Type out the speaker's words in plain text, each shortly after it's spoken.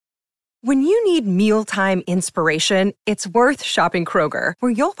When you need mealtime inspiration, it's worth shopping Kroger,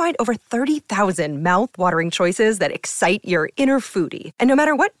 where you'll find over 30,000 mouth-watering choices that excite your inner foodie. And no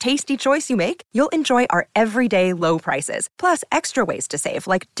matter what tasty choice you make, you'll enjoy our everyday low prices, plus extra ways to save,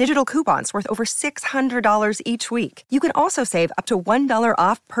 like digital coupons worth over $600 each week. You can also save up to $1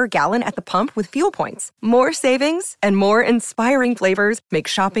 off per gallon at the pump with fuel points. More savings and more inspiring flavors make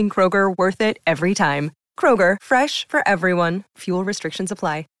shopping Kroger worth it every time. Kroger, fresh for everyone. Fuel restrictions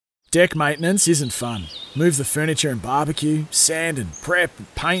apply. Deck maintenance isn't fun. Move the furniture and barbecue, sand and prep,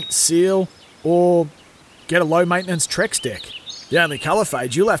 paint, seal, or get a low-maintenance Trex deck. The only colour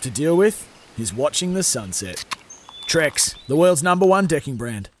fade you'll have to deal with is watching the sunset. Trex, the world's #1 decking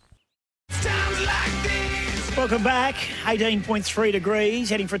brand. Welcome back. 18.3 degrees,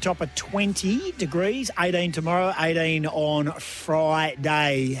 heading for a top of 20 degrees. 18 tomorrow, 18 on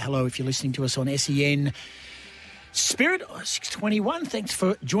Friday. Hello, if you're listening to us on SEN Spirit 621. Thanks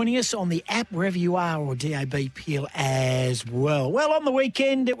for joining us on the app wherever you are, or DAB Peel as well. Well, on the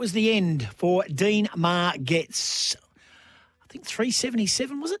weekend, it was the end for Dean Margetts. I think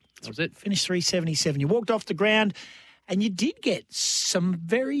 377, was it? That was it. Finished 377. You walked off the ground and you did get some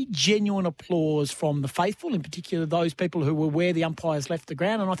very genuine applause from the faithful, in particular those people who were where the umpires left the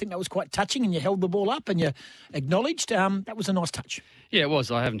ground, and I think that was quite touching, and you held the ball up and you acknowledged. That was a nice touch. Yeah, it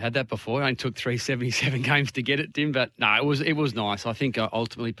was. I haven't had that before. It only took 377 games to get it, Tim, but no, it was nice. I think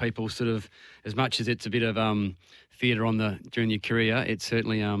ultimately people sort of, as much as it's a bit of theatre during your career, it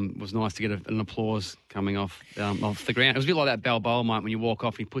certainly was nice to get an applause coming off the ground. It was a bit like that Balboa moment when you walk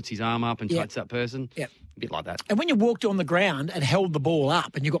off, he puts his arm up and touches that person. Yep. A bit like that. And when you walked on the ground and held the ball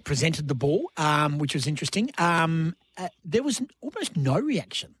up and you got presented the ball, which was interesting, there was almost no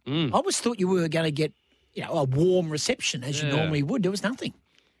reaction. I always thought you were going to get a warm reception as you normally would. There was nothing.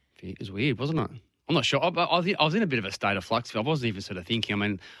 It was weird, wasn't it? I'm not sure. I was in a bit of a state of flux. I wasn't even sort of thinking. I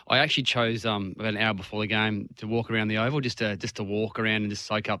mean, I actually chose about an hour before the game to walk around the oval, just to walk around and just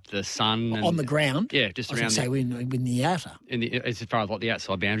soak up the sun. On the ground? Yeah, just around. I was going to say, in the outer. As far as like the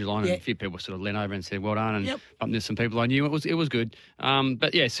outside boundary line, and a few people sort of leaned over and said, well done, and bumped into some people I knew. It was good.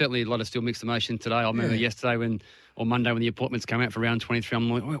 But yeah, certainly a lot of still mixed emotion today. I remember yesterday or Monday when the appointments came out for round 23, I'm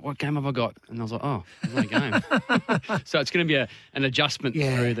like, what game have I got? And I was like, oh, there's no game. So it's going to be an adjustment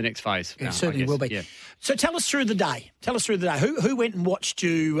through the next phase. It certainly will be. Yeah. So tell us through the day. Who went and watched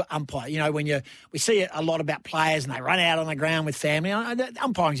you umpire? When we see a lot about players and they run out on the ground with family.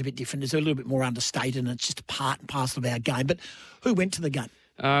 Umpiring's a bit different. It's a little bit more understated and it's just a part and parcel of our game. But who went to the game?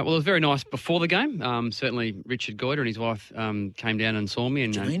 Well, it was very nice before the game. Certainly Richard Goyder and his wife came down and saw me.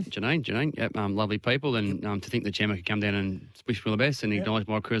 And Janine, yep, lovely people. And to think that Gemma could come down and wish me all the best and acknowledge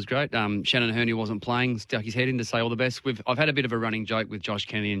my career is great. Shannon Hearn, who wasn't playing, stuck his head in to say all the best. I've had a bit of a running joke with Josh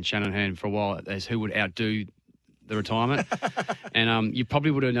Kennedy and Shannon Hearn for a while as who would outdo the retirement. And you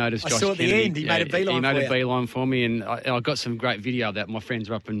probably would have noticed Josh Kennedy. I saw at the end, he made a beeline for me, and I got some great video of that. My friends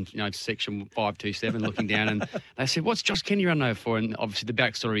were up in section 527 looking down, and they said, what's Josh Kennedy running over for? And obviously the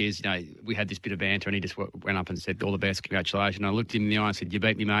backstory is, we had this bit of banter, and he just went up and said, all the best, congratulations. And I looked him in the eye and said, you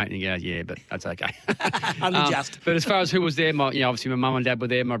beat me, mate. And he goes, yeah, but that's okay. Only just. But as far as who was there, obviously my mum and dad were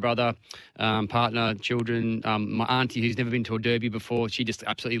there, my brother, partner, children, my auntie who's never been to a derby before, she just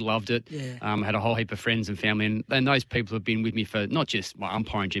absolutely loved it. Yeah. Had a whole heap of friends and family, and those people have been with me for not just my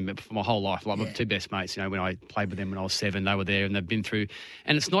umpiring gym, but for my whole life. Like my two best mates, when I played with them when I was 7, they were there and they've been through.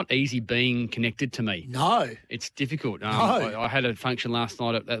 And it's not easy being connected to me. No. It's difficult. No. I had a function last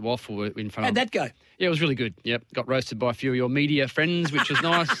night at Waffle in front How'd that go? Yeah, it was really good. Yep. Got roasted by a few of your media friends, which was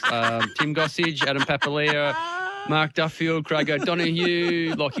nice. Tim Gossage, Adam Papalia, Mark Duffield, Craig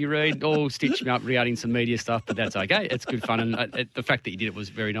O'Donoghue, Lockie Reid, all stitched me up regarding some media stuff, but that's okay. It's good fun. And the fact that you did it was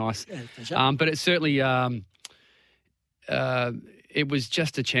very nice. Yeah, for sure. But it's certainly... it was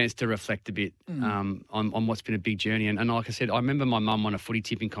just a chance to reflect a bit on what's been a big journey. And like I said, I remember my mum won a footy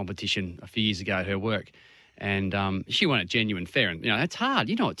tipping competition a few years ago at her work. And she won it genuine fair. And, it's hard.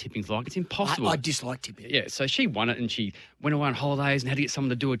 You know what tipping's like. It's impossible. I dislike tipping. Yeah, so she won it and she went away on holidays and had to get someone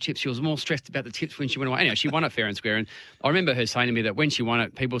to do her tips. She was more stressed about the tips when she went away. Anyway, she won it fair and square. And I remember her saying to me that when she won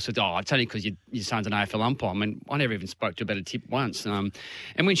it, people said, oh, it's only because your son's an AFL umpire. I mean, I never even spoke to her about a tip once. And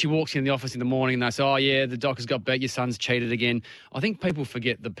when she walks in the office in the morning and they say, oh, yeah, the doctor's got beat, your son's cheated again. I think people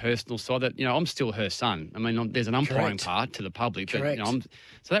forget the personal side that, I'm still her son. I mean, there's an umpiring part to the public. Correct. But,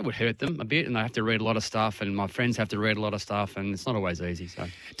 so that would hurt them a bit and they have to read a lot of stuff and my friends have to read a lot of stuff and it's not always easy. So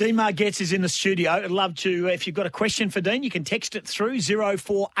Dean Margetts is in the studio. I'd love to, if you've got a question for Dean, you can text it through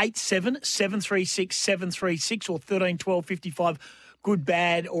 0487 736 736 or 13 12 55. Good,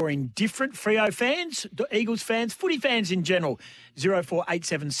 bad or indifferent. Freo fans, Eagles fans, footy fans in general.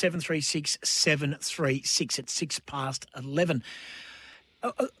 0487 736 736 at 11:06.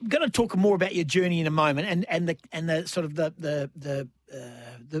 I'm going to talk more about your journey in a moment, and the sort of the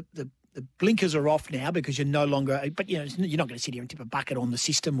blinkers are off now because you're no longer. But you're not going to sit here and tip a bucket on the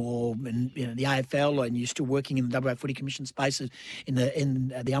system or the AFL, and you're still working in the WA Footy Commission spaces in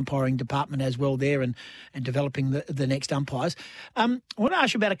the umpiring department as well there, and developing the next umpires. I want to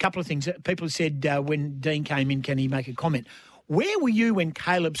ask you about a couple of things. People have said when Dean came in, can he make a comment? Where were you when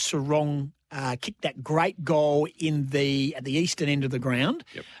Caleb Sarong kicked that great goal at the eastern end of the ground,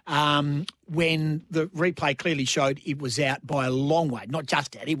 when the replay clearly showed it was out by a long way, not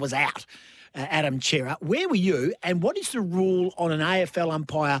just out, it was out, Adam Cerra. Where were you, and what is the rule on an AFL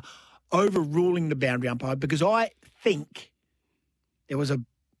umpire overruling the boundary umpire? Because I think there was a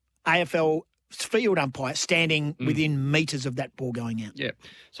AFL field umpire standing within metres of that ball going out. Yeah.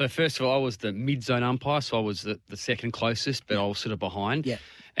 So first of all, I was the mid-zone umpire, so I was the second closest, but I was sort of behind. Yeah.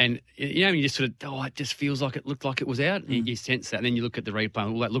 And, you just sort of, it just feels like it looked like it was out. You sense that. And then you look at the replay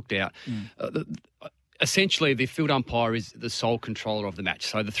and all that looked out. Essentially, the field umpire is the sole controller of the match.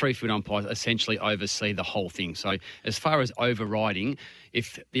 So the three field umpires essentially oversee the whole thing. So as far as overriding,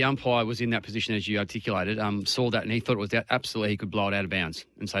 if the umpire was in that position, as you articulated, saw that and he thought it was out, absolutely he could blow it out of bounds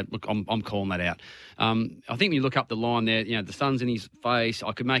and say, look, I'm calling that out. I think when you look up the line there, the sun's in his face,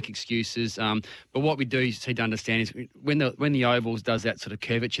 I could make excuses. But what we do need to understand is when the ovals does that sort of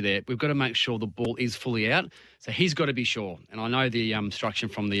curvature there, we've got to make sure the ball is fully out. So he's got to be sure. And I know the instruction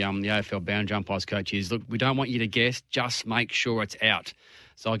from the AFL boundary umpires coach is, look, we don't want you to guess, just make sure it's out.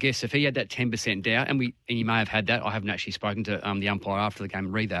 So I guess if he had that 10% doubt, and he may have had that, I haven't actually spoken to the umpire after the game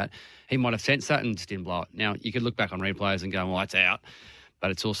and read that, he might have sensed that and just didn't blow it. Now, you could look back on replays and go, well, it's out. But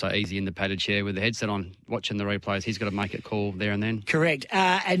it's also easy in the padded chair with the headset on, watching the replays. He's got to make it call there and then. Correct.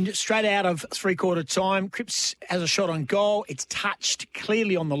 And straight out of three-quarter time, Cripps has a shot on goal. It's touched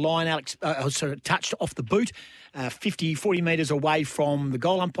clearly on the line. Alex, touched off the boot, 40 metres away from the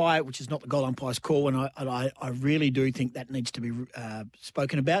goal umpire, which is not the goal umpire's call. And I really do think that needs to be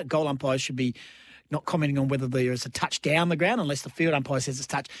spoken about. Goal umpires should be not commenting on whether there is a touch down the ground unless the field umpire says it's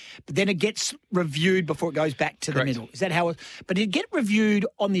touch. But then it gets reviewed before it goes back to the middle. Is that how it... But it get reviewed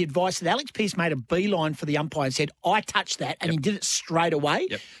on the advice that Alex Pearce made a beeline for the umpire and said, I touched that, and he did it straight away.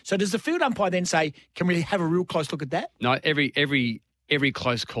 So does the field umpire then say, can we have a real close look at that? No, every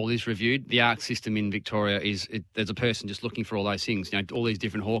close call is reviewed. The ARC system in Victoria there's a person just looking for all those things, all these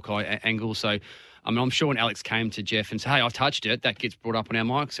different Hawkeye angles. So, I'm sure when Alex came to Jeff and said, hey, I've touched it, that gets brought up on our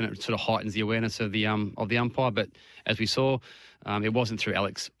mics and it sort of heightens the awareness of the umpire. But as we saw, it wasn't through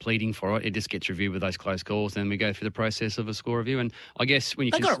Alex pleading for it. It just gets reviewed with those close calls, and we go through the process of a score review. And I guess when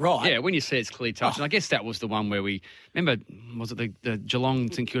you got it right. Yeah, when you see it's clearly touched. And I guess that was the one where we remember, was it the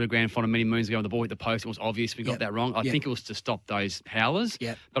Geelong St Kilda grand final many moons ago? The ball hit the post. It was obvious we got that wrong. I think it was to stop those howlers.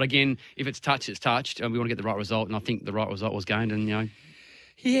 But again, if it's touched, it's touched, and we want to get the right result. And I think the right result was gained. And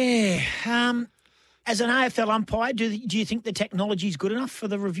Yeah. As an AFL umpire, do you think the technology is good enough for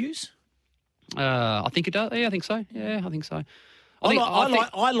the reviews? I think it does. Yeah, I think so. Yeah, I think so.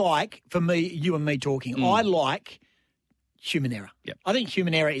 I like, for me, you and me talking, I like human error. I think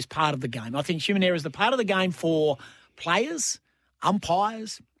human error is part of the game. I think human error is the part of the game for players,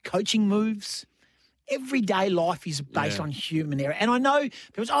 umpires, coaching moves. Everyday life is based on human error. And I know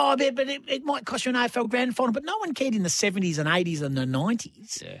people say, but it might cost you an AFL grand final, but no one cared in the 70s and 80s and the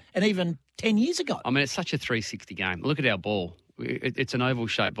 90s and even 10 years ago. I mean, it's such a 360 game. Look at our ball. It's an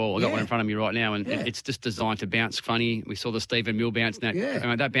oval-shaped ball. I've got one in front of me right now, and it's just designed to bounce funny. We saw the Stephen Mill bounce. Now,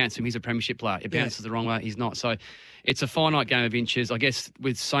 that bounced him. He's a premiership player. It bounces the wrong way. He's not. So it's a finite game of inches. I guess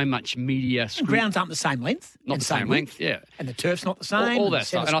with so much media... And grounds aren't the same length. Not the same length, And the turf's not the same. All that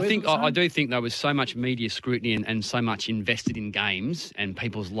stuff. And I do think there was so much media scrutiny and so much invested in games, and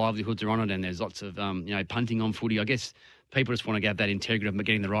people's livelihoods are on it, and there's lots of punting on footy. I guess... people just want to have that integrity of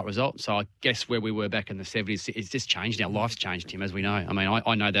getting the right result. So I guess where we were back in the 70s, it's just changed. Our life's changed, Tim, as we know. I mean,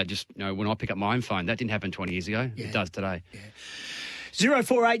 I know that just, when I pick up my own phone, that didn't happen 20 years ago. It does today.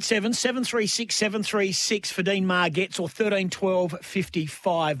 0487 736 736 for Dean Margetts, or 13 12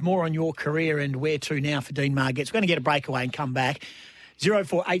 55. More on your career and where to now for Dean Margetts. We're going to get a breakaway and come back.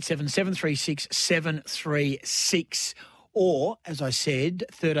 0487 736 736, or, as I said,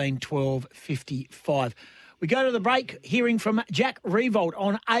 13 12 55. We go to the break, hearing from Jack Riewoldt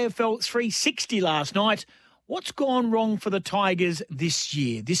on AFL 360 last night. What's gone wrong for the Tigers this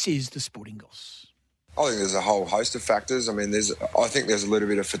year? This is the Sporting Goss. I think there's a whole host of factors. I mean, I think there's a little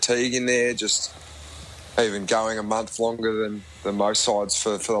bit of fatigue in there, just even going a month longer than most sides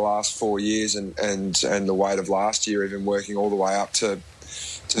for the last 4 years, and the weight of last year, even working all the way up to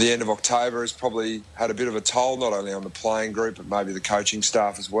the end of October, has probably had a bit of a toll, not only on the playing group, but maybe the coaching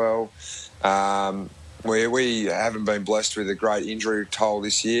staff as well. we haven't been blessed with a great injury toll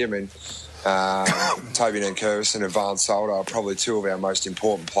this year. I mean, Toby Nankervis and Ivan Soldo are probably two of our most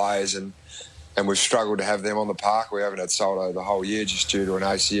important players, and we've struggled to have them on the park. We haven't had Soldo the whole year just due to an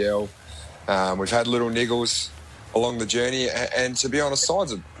ACL. We've had little niggles along the journey, and to be honest,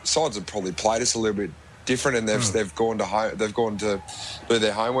 sides have probably played us a little bit different, and they've gone to do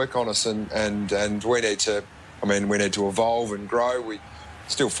their homework on us, and we need to. I mean, we need to evolve and grow. We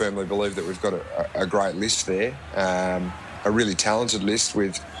still firmly believe that we've got a great list there, a really talented list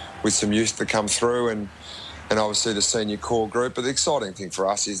with some youth that come through, and obviously the senior core group. But the exciting thing for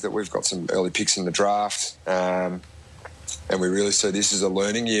us is that we've got some early picks in the draft, and we really see this as a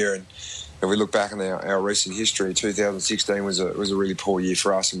learning year. And if we look back on our recent history, 2016 was a really poor year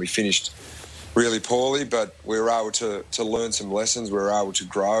for us, and we finished really poorly. But we were able to learn some lessons. We were able to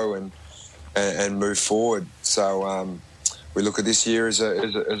grow and move forward. So we look at this year as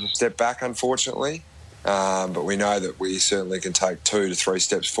a step back, unfortunately. But we know that we certainly can take 2 to 3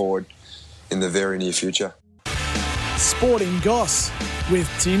 steps forward in the very near future. Sporting Goss with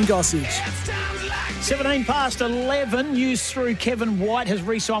Tim Gossage. 17 past 11, news through Kevin White has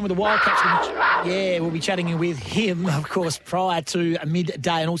re-signed with the Wildcats. We'll be chatting with him, of course, prior to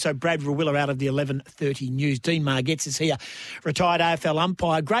midday, and also Brad Rawiller out of the 11:30 news. Dean Margetts is here, retired AFL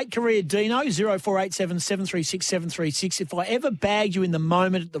umpire. Great career, Dino, 0487 736 736. If I ever bagged you in the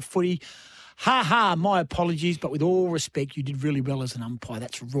moment at the footy, my apologies, but with all respect, you did really well as an umpire.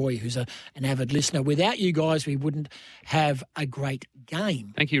 That's Roy, who's an avid listener. Without you guys, we wouldn't have a great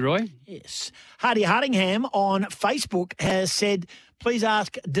game. Thank you, Roy. Yes. Hardy Hardingham on Facebook has said, please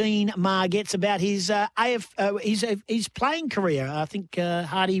ask Dean Margetts about his his playing career. I think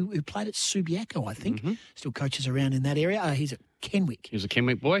Hardy, who played at Subiaco, I think, still coaches around in that area. He's at Kenwick. He was a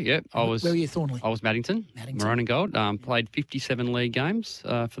Kenwick boy, yeah. Where were you, Thornley? I was Maddington. Maroon and Gold. Played 57 league games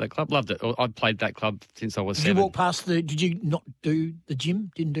for that club. Loved it. I'd played that club since I was 7. Did you walk past did you not do the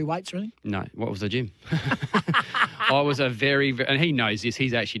gym? Didn't do weights or anything? No. What was the gym? I was a very, and he knows this,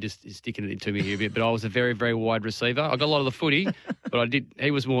 he's actually just sticking it to me here a bit, but I was a very, very wide receiver. I got a lot of the footy, but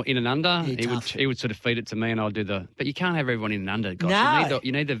he was more in and under. He would sort of feed it to me, and I'd do but you can't have everyone in and under. Gosh, no.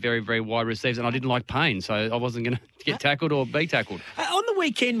 You need the very, very wide receivers, and I didn't like pain, so I wasn't going to get tackled or be tackled. On the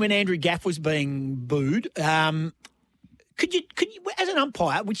weekend when Andrew Gaff was being booed, could you, as an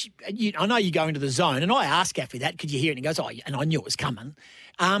umpire, which I know you go into the zone, and I asked Gaffy that, could you hear it? And he goes, and I knew it was coming.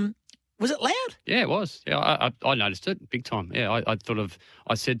 Was it loud? Yeah, it was. Yeah, I noticed it big time. Yeah,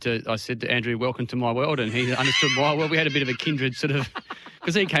 I said to Andrew, welcome to my world, and he understood why. Well, we had a bit of a kindred sort of,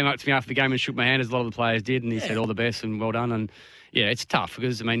 because he came up to me after the game and shook my hand, as a lot of the players did, and he said all the best and well done. And yeah, it's tough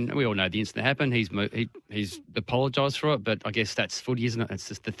because, I mean, we all know the incident happened. He's apologised for it, but I guess that's footy, isn't it? It's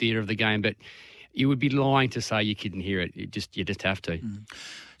just the theatre of the game. But you would be lying to say you couldn't hear it. You just have to.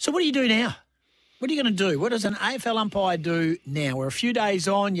 So what do you do now? What are you going to do? What does an AFL umpire do now? We're a few days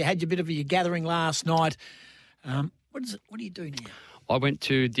on. You had your bit of your gathering last night. What do you do now? I went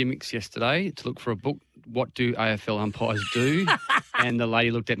to Dimmicks yesterday to look for a book, What Do AFL Umpires Do? And the lady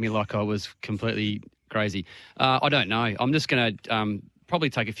looked at me like I was completely crazy. I don't know. I'm just going to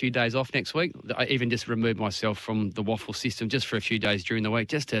probably take a few days off next week. I even just remove myself from the waffle system just for a few days during the week,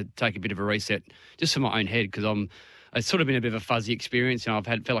 just to take a bit of a reset, just for my own head, because it's sort of been a bit of a fuzzy experience. You know,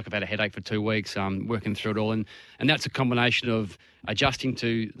 felt like I've had a headache for 2 weeks, working through it all, and that's a combination of adjusting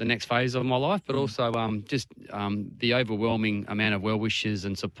to the next phase of my life, but also just the overwhelming amount of well wishes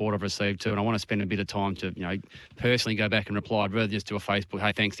and support I've received too. And I want to spend a bit of time to, personally go back and reply. I'd rather just do a Facebook,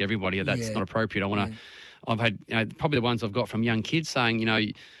 hey, thanks to everybody. That's not appropriate. I've had probably the ones I've got from young kids saying,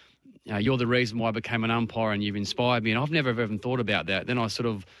 you're the reason why I became an umpire and you've inspired me. And I've never even thought about that. Then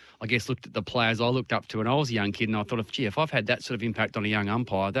I guess looked at the players I looked up to when I was a young kid, and I thought, if I've had that sort of impact on a young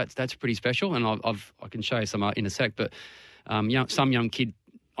umpire, that's pretty special. And I can show you some in a sec. But some young kid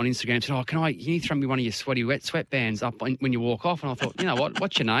on Instagram said, can you throw me one of your sweaty wet sweatbands up when you walk off? And I thought, you know what?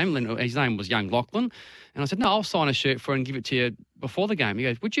 What's your name? And his name was Young Lachlan. And I said, no, I'll sign a shirt for it and give it to you before the game. He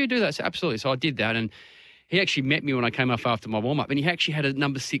goes, would you do that? I said, absolutely. So I did that, and he actually met me when I came off after my warm-up, and he actually had a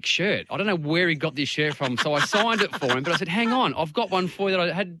number 6 shirt. I don't know where he got this shirt from, so I signed it for him. But I said, hang on, I've got one for you that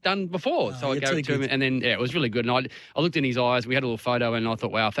I had done before. So I gave it to him, and then, it was really good. And I looked in his eyes, we had a little photo, and I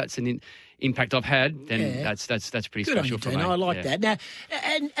thought, wow, if that's an impact I've had, then that's pretty good special for me. I like that. Now,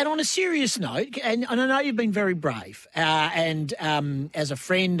 and on a serious note, and I know you've been very brave, and as a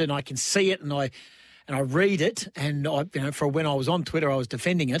friend, and I can see it, and I read it, and for when I was on Twitter, I was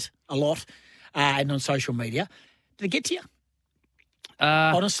defending it a lot. And on social media. Did it get to you?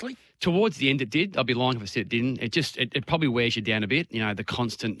 Honestly? Towards the end it did. I'd be lying if I said it didn't. It probably wears you down a bit, the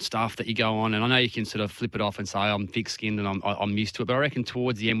constant stuff that you go on. And I know you can sort of flip it off and say, I'm thick-skinned and I'm used to it. But I reckon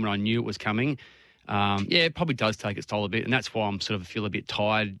towards the end when I knew it was coming, it probably does take its toll a bit, and that's why I'm sort of feel a bit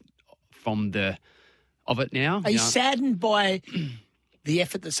tired of it now. Are you saddened by the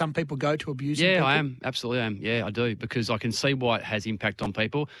effort that some people go to abusing people? I am. Absolutely am. Yeah, I do, because I can see why it has impact on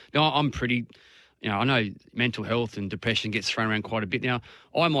people. Now, I'm pretty... I know mental health and depression gets thrown around quite a bit now.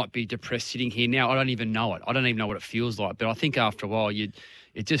 I might be depressed sitting here now. I don't even know it. I don't even know what it feels like. But I think after a while, it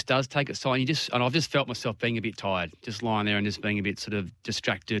just does take its time. And I've just felt myself being a bit tired, just lying there and just being a bit sort of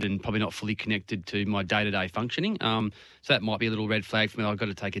distracted and probably not fully connected to my day-to-day functioning. So that might be a little red flag for me. I've got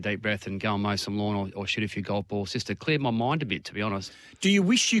to take a deep breath and go and mow some lawn or shoot a few golf balls just to clear my mind a bit, to be honest. Do you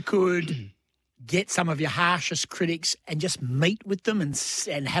wish you could get some of your harshest critics and just meet with them and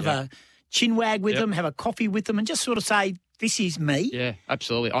have a chinwag with them, have a coffee with them and just sort of say, this is me? Yeah,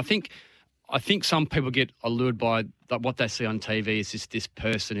 absolutely. I think some people get allured by what they see on TV is just this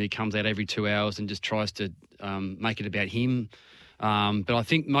person who comes out every 2 hours and just tries to make it about him. But I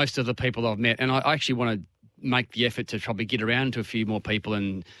think most of the people I've met, and I actually want to make the effort to probably get around to a few more people,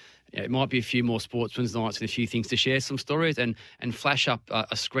 and it might be a few more sportsman's nights and a few things to share some stories and flash up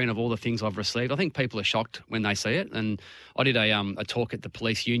a screen of all the things I've received. I think people are shocked when they see it. And I did a talk at the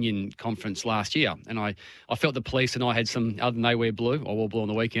police union conference last year, and I felt the police and I had some, other than they wear blue, I wore blue on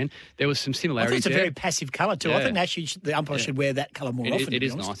the weekend, there was some similarities. I think it's a there. very passive colour too. Yeah. I think actually the umpire should wear that colour more often. It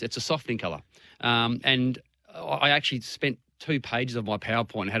is nice. It's a softening colour. And I actually spent 2 pages of my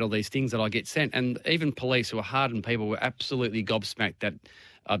PowerPoint and had all these things that I get sent. And even police who are hardened people were absolutely gobsmacked that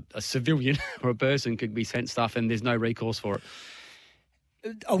a civilian or a person could be sent stuff and there's no recourse for it.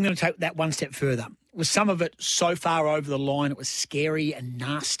 I'm going to take that one step further. Was some of it so far over the line it was scary and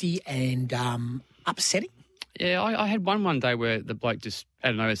nasty and upsetting? Yeah, I had one day where the bloke just, I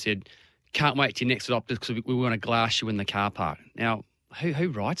don't know, said, can't wait till your next Optus because we want to glass you in the car park. Now, who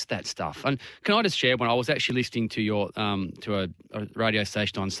writes that stuff? And can I just share one? I was actually listening to your to a radio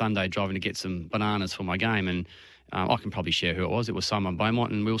station on Sunday driving to get some bananas for my game, and I can probably share who it was. It was Simon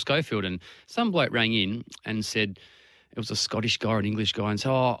Beaumont and Will Schofield. And some bloke rang in and said, it was a Scottish guy or an English guy, and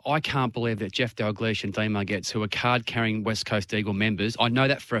said, I can't believe that Jeff Dalglish and Dean Margetts, who are card-carrying West Coast Eagle members, I know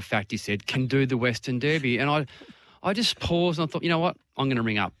that for a fact, he said, can do the Western Derby. And I just paused and I thought, you know what, I'm going to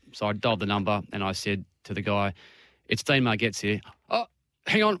ring up. So I dialed the number and I said to the guy, it's Dean Margetts here. Oh,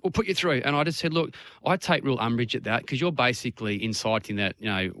 hang on, we'll put you through. And I just said, look, I take real umbrage at that because you're basically inciting that,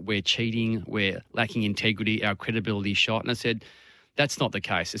 we're cheating, we're lacking integrity, our credibility shot. And I said, that's not the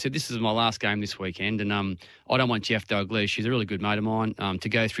case. I said, this is my last game this weekend and I don't want Jeff Dalglish, he's a really good mate of mine, to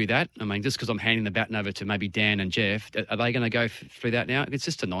go through that. I mean, just because I'm handing the baton over to maybe Dan and Jeff, are they going to go through that now? It's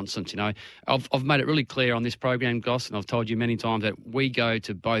just a nonsense, I've made it really clear on this program, Goss, and I've told you many times that we go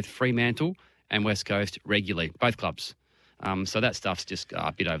to both Fremantle and West Coast regularly, both clubs. So that stuff's just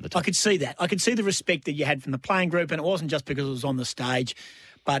a bit over the top. I could see that. I could see the respect that you had from the playing group, and it wasn't just because it was on the stage.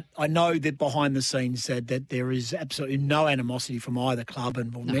 But I know that behind the scenes that there is absolutely no animosity from either club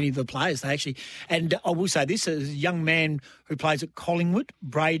and many of the players. They actually, and I will say this, as a young man who plays at Collingwood,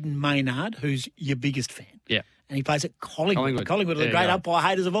 Braden Maynard, who's your biggest fan. Yeah. And he plays at Collingwood. Collingwood are the great umpire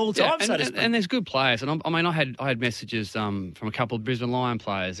haters of all time, so to speak. And there's good players. And I had messages from a couple of Brisbane Lion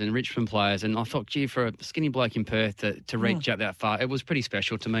players and Richmond players, and I thought, gee, for a skinny bloke in Perth to reach out that far, it was pretty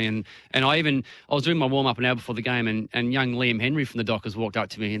special to me. And I was doing my warm-up an hour before the game, and young Liam Henry from the Dockers walked up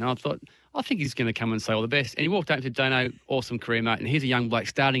to me, and I thought, I think he's going to come and say all the best. And he walked up to Dono, awesome career, mate. And here's a young bloke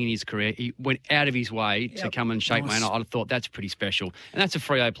starting in his career. He went out of his way to come and shake my hand. I thought that's pretty special. And that's a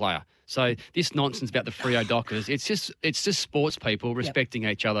Freo player. So this nonsense about the Freo Dockers, it's just sports people respecting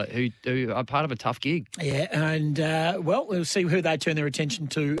each other who are part of a tough gig. Yeah, and, we'll see who they turn their attention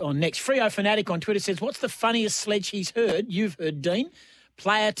to on next. Freo Fanatic on Twitter says, what's the funniest sledge he's heard? You've heard, Dean.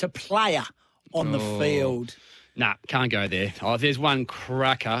 Player to player on the field. Nah, can't go there. There's one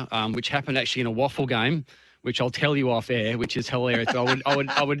cracker, which happened actually in a waffle game, which I'll tell you off air, which is hilarious.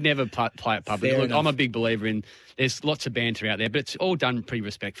 I would never play it publicly. Look, I'm a big believer in there's lots of banter out there, but it's all done pretty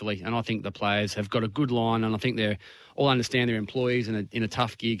respectfully. And I think the players have got a good line, and I think they all understand their employees in a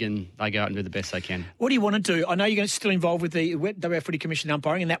tough gig, and they go out and do the best they can. What do you want to do? I know you're still involved with the WA Footy Commission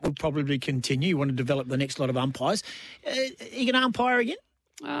umpiring, and that will probably continue. You want to develop the next lot of umpires. Are you going to umpire again?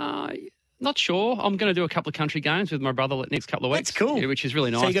 Not sure. I'm going to do a couple of country games with my brother the next couple of weeks. That's cool. Yeah, which is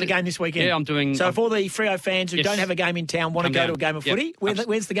really nice. So you got a game this weekend? Yeah, I'm doing... So if all the Freo fans who don't have a game in town want to go to a game of footy,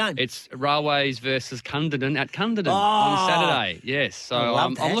 where's the game? It's Railways versus Cunderdin at Cunderdin on Saturday. Yes. So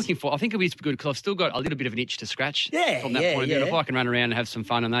I'm looking for... I think it'll be good because I've still got a little bit of an itch to scratch from that point of view. And if I can run around and have some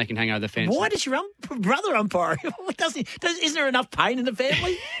fun and they can hang over the fence. Why does your brother umpire? Isn't there enough pain in the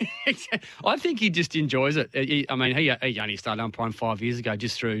family? I think he just enjoys it. He only started umpiring 5 years ago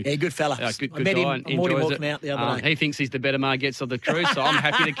just through... Yeah, good fella. good I met guy him. and I met him enjoys walking it. out the other day. He thinks he's the better Margets of the crew, so I'm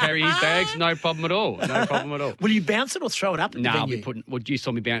happy to carry his bags. No problem at all. No problem at all. Will you bounce it or throw it up at the No, venue? you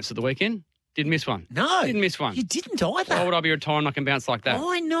saw me bounce at the weekend? Didn't miss one. No. Didn't miss one. You didn't either. Why would I be retiring? I can bounce like that.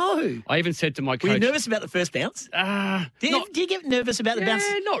 I know. I even said to my coach... Were you nervous about the first bounce? Do you get nervous about the bounce?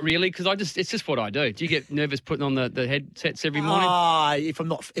 Not really, because it's just what I do. Do you get nervous putting on the headsets every morning? If I'm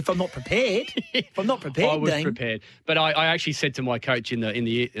not prepared. If I'm not prepared, I was Dean. prepared. But I actually said to my coach in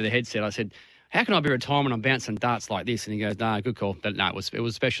the headset, I said, how can I be retiring when I'm bouncing darts like this? And he goes, no, good call. But no, it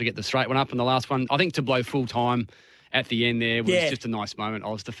was special to get the straight one up in the last one. I think to blow full time at the end there was just a nice moment. I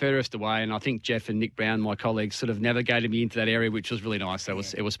was the furthest away, and I think Jeff and Nick Brown, my colleagues, sort of navigated me into that area, which was really nice. It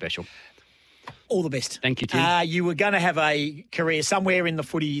was special. All the best. Thank you, Tim. You were going to have a career somewhere in the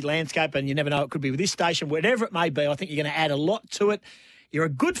footy landscape, and you never know, it could be with this station, whatever it may be. I think you're going to add a lot to it. You're a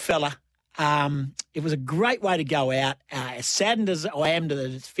good fella. It was a great way to go out. As saddened as I am that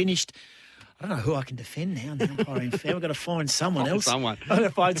it's finished, I don't know who I can defend now. We've got to find someone else. I've got to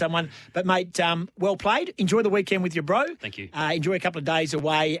find someone. But, mate, well played. Enjoy the weekend with your bro. Thank you. Enjoy a couple of days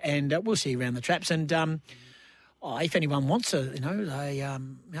away, and we'll see you around the traps. And if anyone wants a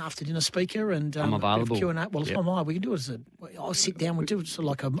after dinner speaker and I'm available. Q&A, well, so am I. We can do it I'll sit down. We'll do it sort of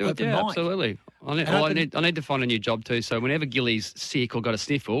like an open mic. Absolutely. I need to find a new job too. So whenever Gilly's sick or got a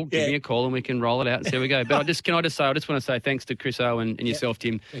sniffle, give me a call and we can roll it out and see how we go. But I just want to say thanks to Chris O and yourself,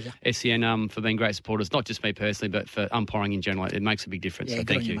 Tim, SEN, for being great supporters. Not just me personally, but for umpiring in general. It makes a big difference. So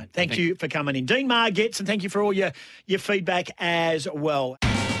thank you. Mate. Thank you for coming in, Dean Margetts, and thank you for all your feedback as well.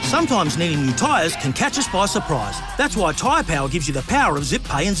 Sometimes needing new tyres can catch us by surprise. That's why Tyre Power gives you the power of Zip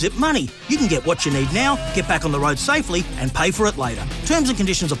Pay and Zip Money. You can get what you need now, get back on the road safely and pay for it later. Terms and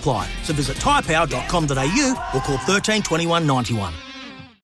conditions apply. So visit tyrepower.com.au or call 13 21 91.